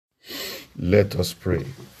Let us pray.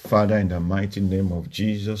 Father, in the mighty name of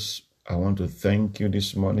Jesus, I want to thank you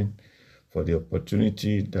this morning for the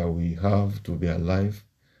opportunity that we have to be alive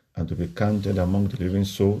and to be counted among the living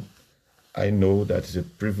soul. I know that it's a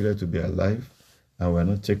privilege to be alive, and we're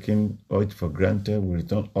not taking it for granted. We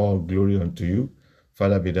return all glory unto you.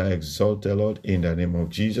 Father, be thou exalted, Lord, in the name of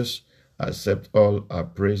Jesus. Accept all our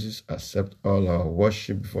praises, accept all our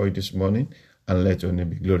worship before you this morning, and let your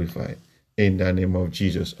name be glorified. In the name of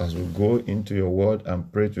Jesus, as we go into your word and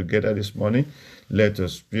pray together this morning, let your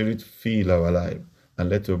spirit fill our life, and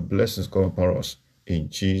let your blessings come upon us. In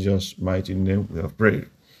Jesus' mighty name we have prayed.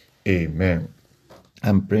 Amen.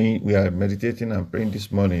 I'm praying, we are meditating and praying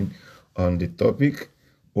this morning on the topic,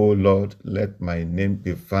 O Lord, let my name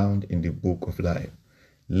be found in the book of life.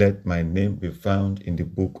 Let my name be found in the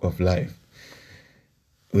book of life.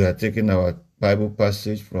 We are taking our Bible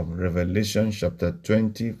passage from Revelation chapter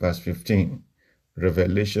 20, verse 15.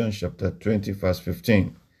 Revelation chapter 20, verse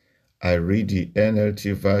 15. I read the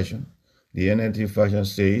NLT version. The NLT version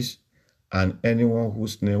says, and anyone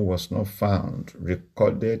whose name was not found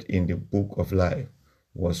recorded in the book of life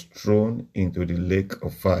was thrown into the lake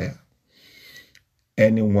of fire.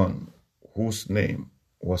 Anyone whose name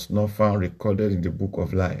was not found recorded in the book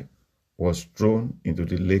of life was thrown into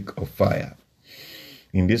the lake of fire.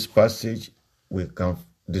 In this passage, we can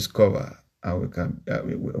discover, and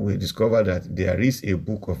we discover that there is a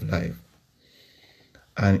book of life.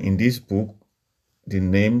 And in this book, the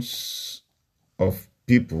names of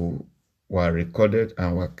people were recorded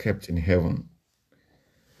and were kept in heaven,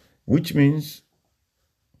 which means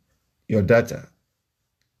your data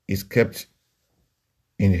is kept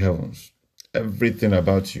in the heavens. Everything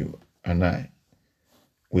about you and I,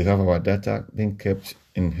 we have our data being kept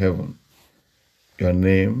in heaven. Your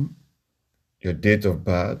name, your date of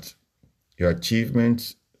birth, your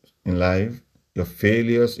achievements in life, your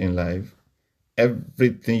failures in life,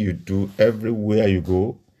 everything you do, everywhere you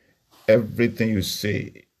go, everything you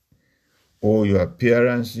say, all your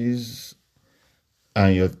appearances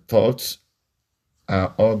and your thoughts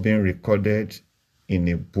are all being recorded in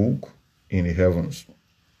a book in the heavens.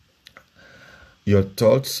 Your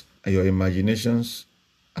thoughts and your imaginations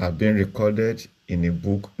are being recorded in a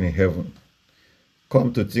book in heaven.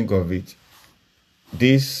 Come to think of it,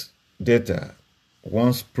 this data,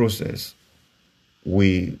 once processed,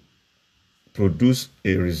 we produce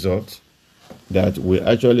a result that will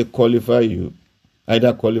actually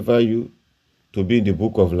either qualify you to be in the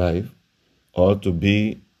book of life or to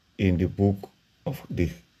be in the book of the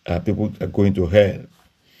people that are going to hell.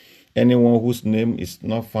 Anyone whose name is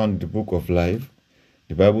not found in the book of life,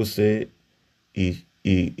 the Bible says he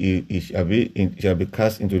shall be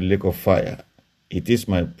cast into the lake of fire. It is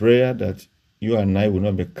my prayer that you and I will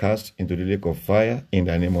not be cast into the lake of fire in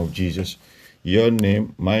the name of Jesus. Your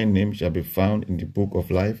name, my name, shall be found in the book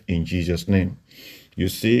of life in Jesus' name. You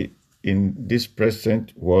see, in this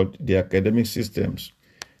present world, the academic systems,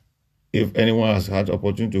 if anyone has had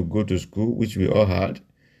opportunity to go to school, which we all had,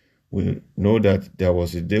 we know that there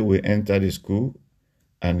was a day we entered the school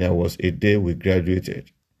and there was a day we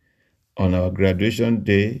graduated. On our graduation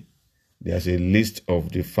day, there's a list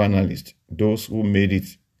of the finalists, those who made it.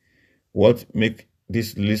 What makes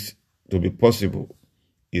this list to be possible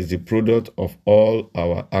is the product of all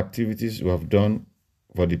our activities we have done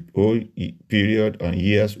for the whole period and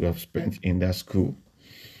years we have spent in that school.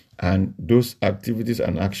 And those activities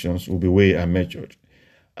and actions will be weighed and measured.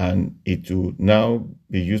 And it will now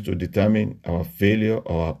be used to determine our failure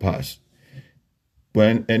or our pass.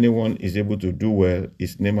 When anyone is able to do well,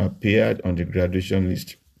 his name appeared on the graduation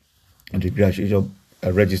list, on the graduation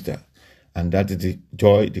register. And that is the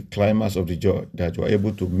joy, the climax of the joy, that you are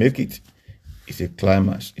able to make it. It's a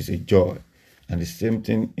climax, it's a joy. And the same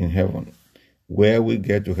thing in heaven. Where we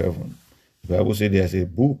get to heaven, the Bible says there's a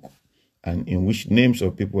book, and in which names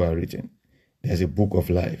of people are written. There's a book of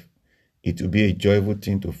life. It will be a joyful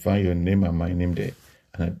thing to find your name and my name there.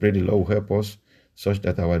 And I pray the Lord will help us such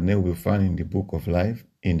that our name will be found in the book of life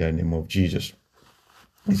in the name of Jesus.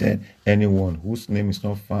 He said, anyone whose name is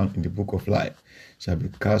not found in the book of life shall be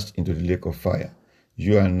cast into the lake of fire.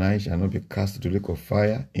 You and I shall not be cast into the lake of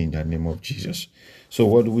fire in the name of Jesus. So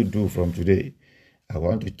what do we do from today? I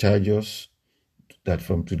want to charge us that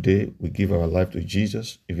from today we give our life to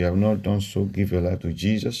Jesus. If you have not done so, give your life to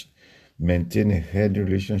Jesus. Maintain a healthy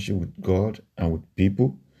relationship with God and with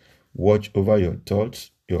people. Watch over your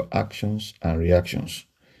thoughts, your actions, and reactions.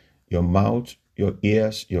 Your mouth, your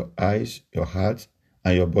ears, your eyes, your heart,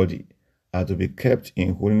 and your body are to be kept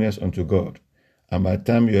in holiness unto God. And by the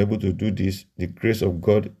time you're able to do this, the grace of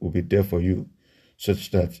God will be there for you, such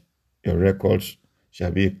that your records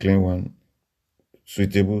shall be a clean one,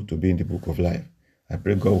 suitable to be in the book of life. I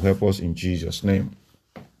pray God will help us in Jesus' name.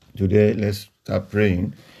 Today, let's start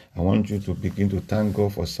praying. I want you to begin to thank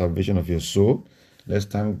God for salvation of your soul. Let's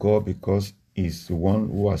thank God because He's the one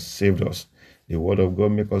who has saved us. The word of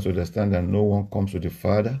God makes us understand that no one comes to the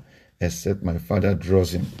Father except my Father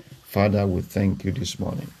draws him. Father, we thank you this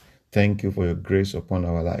morning. Thank you for your grace upon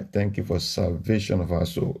our life. Thank you for salvation of our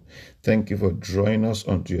soul. Thank you for drawing us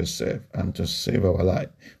unto yourself and to save our life.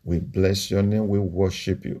 We bless your name. We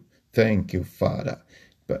worship you. Thank you, Father.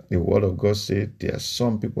 But the word of God says there are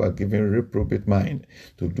some people are given reprobate mind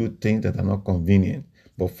to do things that are not convenient.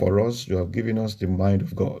 But for us, you have given us the mind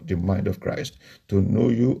of God, the mind of Christ, to know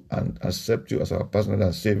you and accept you as our personal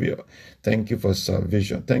and Savior. Thank you for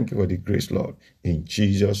salvation. Thank you for the grace, Lord. In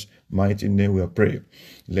Jesus' mighty name we pray.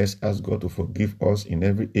 Let's ask God to forgive us in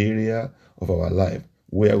every area of our life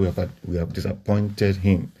where we have disappointed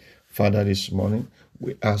Him. Father, this morning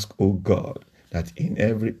we ask, oh God, that in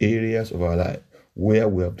every areas of our life where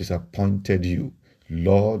we have disappointed you,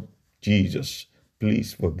 Lord Jesus,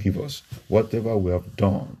 please forgive us. Whatever we have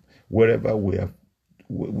done, wherever we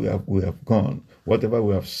have gone, whatever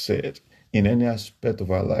we have said, in any aspect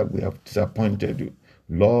of our life we have disappointed you.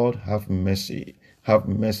 Lord, have mercy. Have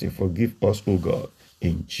mercy. Forgive us, O God.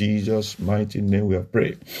 In Jesus' mighty name we have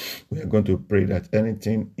prayed. We are going to pray that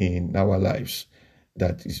anything in our lives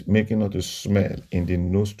that is making us to smell in the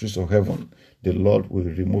nostrils of heaven, the Lord will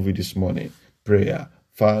remove it this morning. Prayer.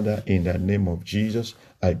 Father, in the name of Jesus,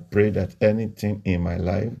 I pray that anything in my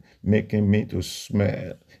life making me to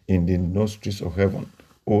smell in the nostrils of heaven,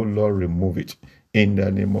 oh Lord, remove it in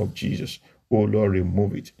the name of Jesus. Oh Lord,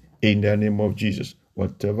 remove it in the name of Jesus.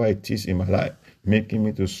 Whatever it is in my life making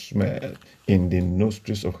me to smell in the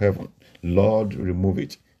nostrils of heaven, Lord, remove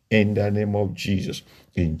it in the name of Jesus.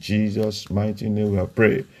 In Jesus' mighty name we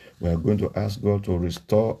pray. We are going to ask God to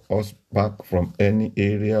restore us back from any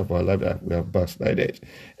area of our life that we have backslided.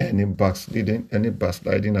 Any backsliding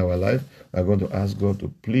in our life, we are going to ask God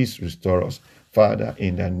to please restore us. Father,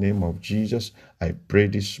 in the name of Jesus, I pray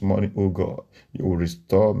this morning, oh God, you will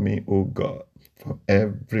restore me, oh God, from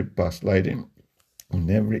every backsliding.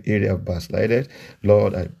 In every area of backslided,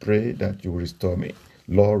 Lord, I pray that you will restore me.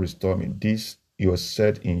 Lord, restore me. This you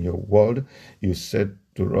said in your word. You said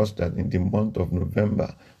to us that in the month of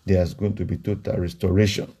November, there's going to be total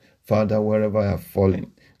restoration. Father, wherever I have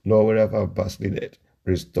fallen, Lord, wherever I have backslided,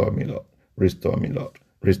 restore me, Lord. Restore me, Lord.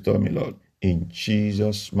 Restore me, Lord. In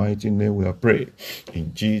Jesus' mighty name we are praying.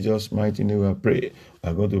 In Jesus' mighty name we are praying. We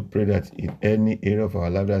are going to pray that in any area of our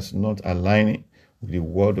life that's not aligning with the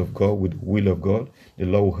word of God, with the will of God, the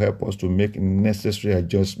Lord will help us to make necessary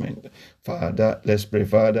adjustment. Father, let's pray.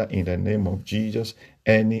 Father, in the name of Jesus,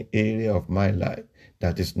 any area of my life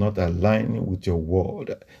that is not aligning with your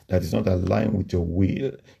word, that is not aligned with your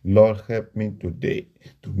will, Lord, help me today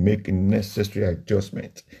to make necessary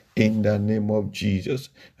adjustment. In the name of Jesus,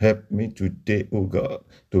 help me today, oh God,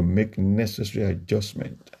 to make necessary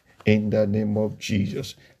adjustment. In the name of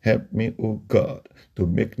Jesus, help me, oh God, to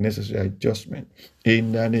make necessary adjustment.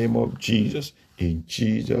 In the name of Jesus, in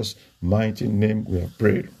Jesus' mighty name we are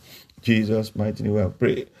praying. Jesus' mighty name we are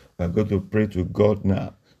praying. We are going to pray to God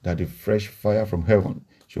now that the fresh fire from heaven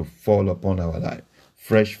shall fall upon our life.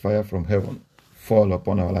 Fresh fire from heaven fall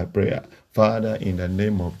upon our life. Prayer. Father, in the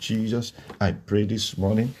name of Jesus, I pray this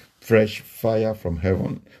morning, fresh fire from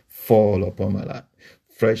heaven fall upon my life.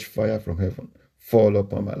 Fresh fire from heaven fall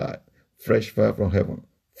upon my life. Fresh fire from heaven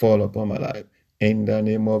fall upon my life. In the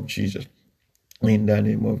name of Jesus. In the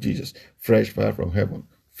name of Jesus. Fresh fire from heaven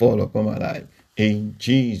fall upon my life. In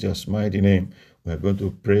Jesus' mighty name. We are going to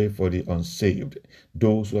pray for the unsaved,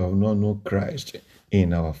 those who have not known Christ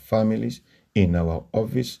in our families, in our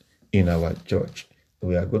office, in our church.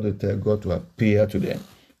 We are going to tell God to appear to them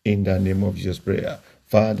in the name of Jesus. Prayer.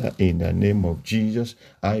 Father, in the name of Jesus,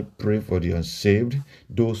 I pray for the unsaved,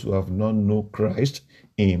 those who have not known Christ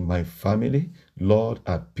in my family. Lord,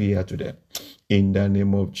 appear to them in the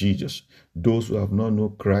name of Jesus. Those who have not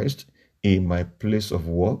known Christ in my place of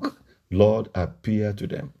work, Lord, appear to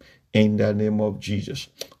them. In the name of Jesus,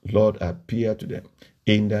 Lord, appear to them.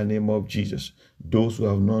 In the name of Jesus, those who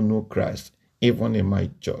have not known Christ, even in my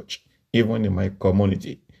church, even in my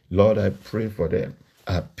community, Lord, I pray for them.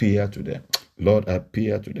 Appear to them. Lord,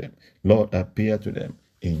 appear to them. Lord, appear to them.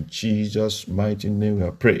 In Jesus' mighty name we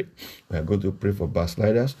are praying. We are going to pray for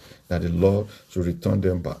backsliders that the Lord should return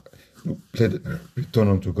them back. Let them return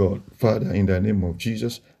unto God. Father, in the name of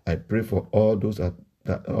Jesus, I pray for all those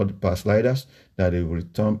all the backsliders that they will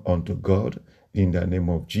return unto God in the name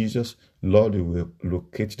of Jesus. Lord, you will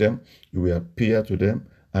locate them, you will appear to them,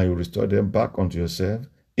 and you will restore them back unto yourself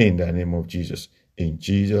in the name of Jesus. In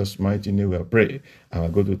Jesus' mighty name we are praying. And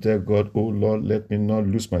I'm going to tell God, oh Lord, let me not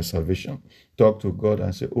lose my salvation. Talk to God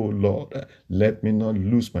and say, oh Lord, let me not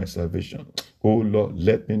lose my salvation. Oh Lord,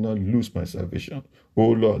 let me not lose my salvation. Oh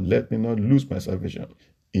Lord, let me not lose my salvation.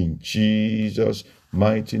 In Jesus'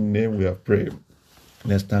 mighty name we are praying.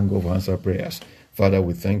 Let's thank God for answer prayers. Father,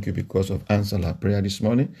 we thank you because of answer our prayer this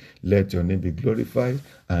morning. Let your name be glorified,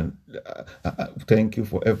 and thank you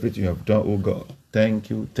for everything you have done, oh God. Thank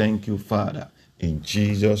you, Father. In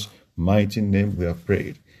Jesus' mighty name we have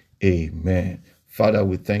prayed. Amen. Father,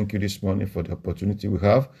 we thank you this morning for the opportunity we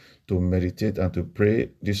have to meditate and to pray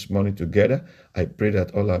this morning together. I pray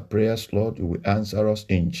that all our prayers, Lord, you will answer us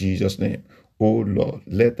in Jesus' name. Oh Lord,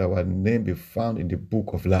 let our name be found in the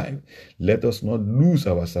book of life. Let us not lose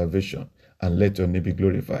our salvation, and let your name be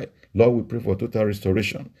glorified. Lord, we pray for total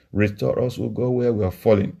restoration. Restore us, O God, where we are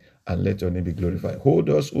falling, and let your name be glorified. Hold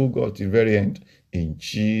us, O God, till the very end. In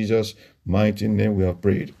Jesus' mighty name we have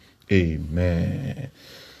prayed. Amen.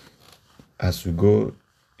 As we go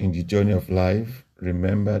in the journey of life,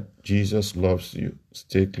 remember Jesus loves you.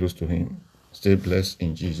 Stay close to him. Stay blessed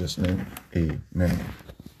in Jesus' name. Amen.